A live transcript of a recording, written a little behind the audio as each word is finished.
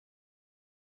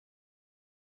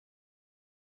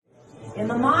In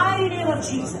the mighty name of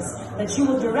Jesus, that you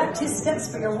will direct his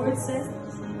steps, for your word says.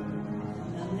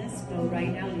 Numbness, go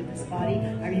right now to this body.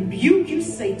 I rebuke you,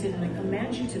 Satan, and I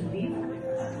command you to leave.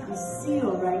 We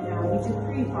seal right now. We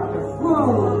decree, Father,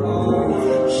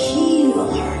 flow. Heal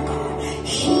her, God.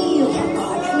 Heal her,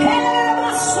 God.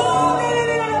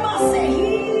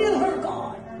 Heal her,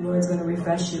 God. The Lord's going to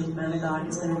refresh you, man of God.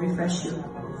 He's going to refresh you.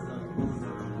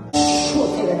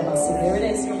 There it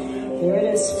is. There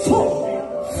it is. Full.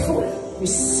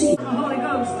 Receive the Holy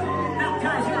Ghost.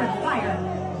 Baptize her in fire.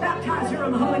 Baptize her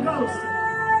in the Holy Ghost.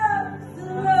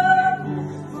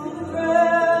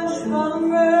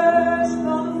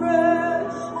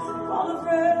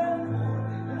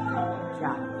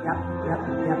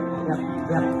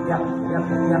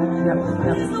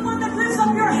 He's the one that lifts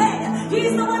up your head.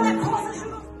 He's the one that causes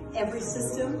you. Every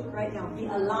system right now be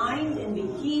aligned and be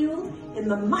healed in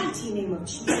the mighty name of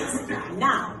Jesus.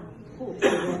 Now.